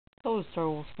Hello Star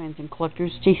Wars fans and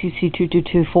collectors,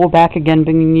 JCC2224 back again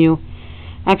bringing you,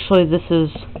 actually this is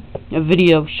a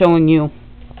video showing you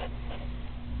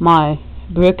my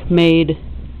brick-made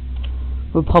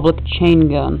Republic chain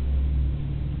gun.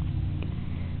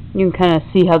 You can kind of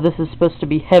see how this is supposed to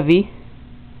be heavy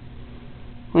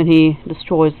when he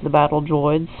destroys the battle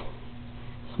droids.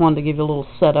 Just wanted to give you a little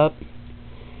setup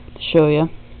to show you.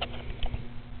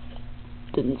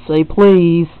 Didn't say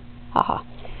please. Haha.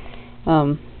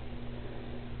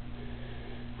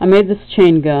 I made this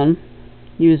chain gun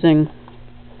using,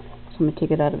 so let me take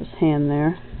it out of his hand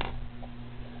there.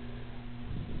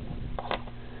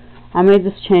 I made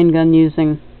this chain gun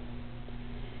using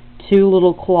 2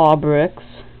 little claw bricks,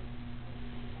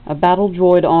 a battle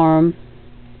droid arm,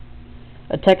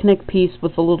 a Technic piece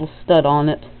with a little stud on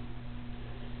it,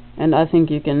 and I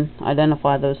think you can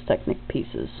identify those Technic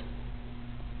pieces.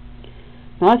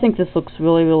 Now I think this looks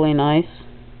really, really nice.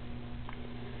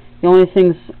 The only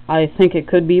things I think it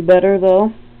could be better,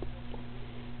 though,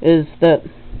 is that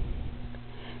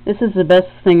this is the best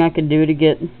thing I could do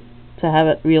to have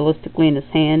it realistically in his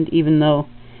hand, even though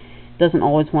it doesn't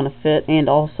always want to fit, and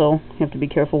also you have to be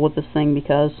careful with this thing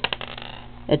because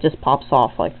it just pops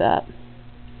off like that.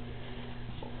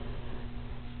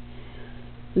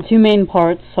 The 2 main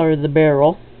parts are the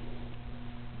barrel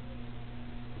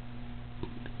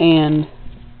and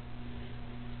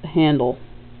the handle.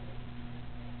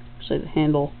 The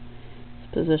handle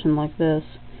is positioned like this.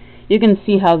 You can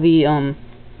see how the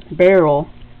barrel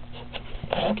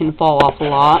can fall off a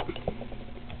lot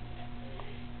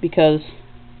because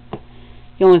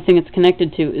the only thing it's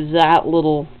connected to is that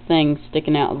little thing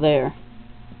sticking out there.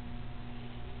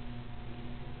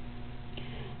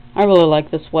 I really like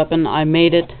this weapon. I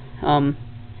made it, and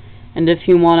if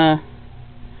you want to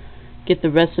get the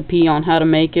recipe on how to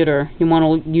make it, or you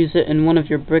want to use it in one of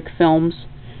your brick films,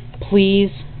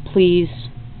 please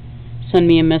send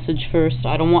me a message first.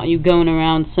 I don't want you going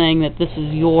around saying that this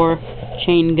is your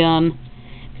chain gun,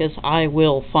 because I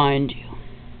will find you.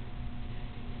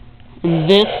 And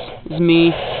this is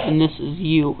me, and this is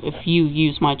you, if you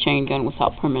use my chain gun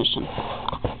without permission.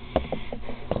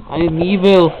 I am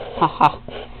evil. Haha.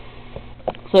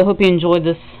 So I hope you enjoyed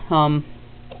this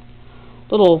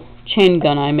little chain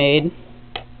gun I made.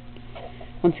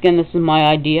 Once again, this is my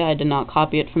idea. I did not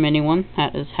copy it from anyone.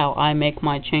 That is how I make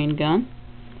my chain gun.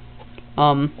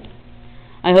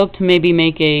 I hope to maybe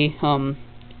make a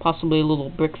possibly a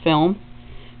little brick film,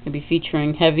 maybe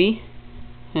featuring Heavy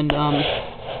and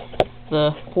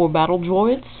the 4 battle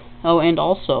droids. Oh, and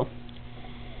also,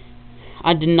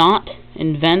 I did not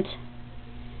invent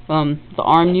the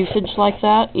arm usage like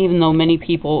that, even though many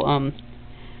people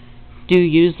do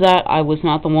use that. I was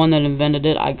not the one that invented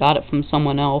it. I got it from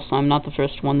someone else. I'm not the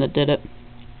first one that did it.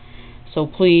 So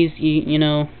please, you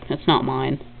know, it's not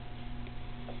mine.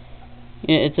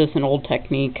 It's just an old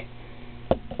technique.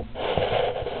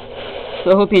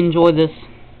 So I hope you enjoy this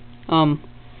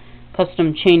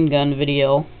custom chain gun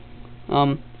video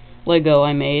Lego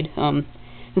I made.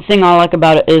 The thing I like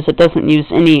about it is it doesn't use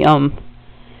any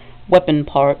weapon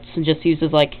parts. It just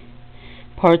uses like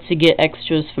parts to get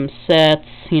extras from sets,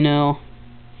 you know.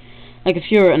 Like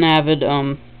if you're an avid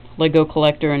Lego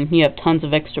collector and you have tons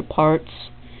of extra parts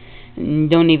and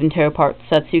don't even tear apart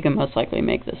sets, you can most likely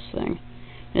make this thing.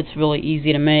 It's really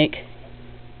easy to make.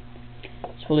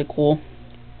 It's really cool.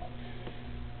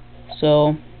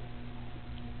 So,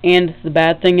 and the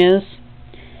bad thing is,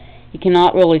 you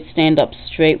cannot really stand up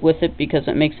straight with it because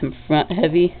it makes him front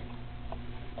heavy.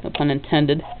 No pun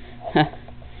intended.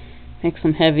 Makes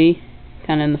him heavy,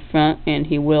 kind of in the front, and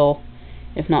he will,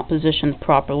 if not positioned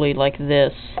properly like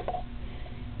this,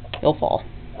 he'll fall.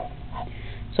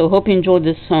 So hope you enjoyed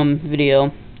this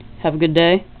video. Have a good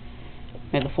day.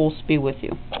 May the Force be with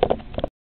you.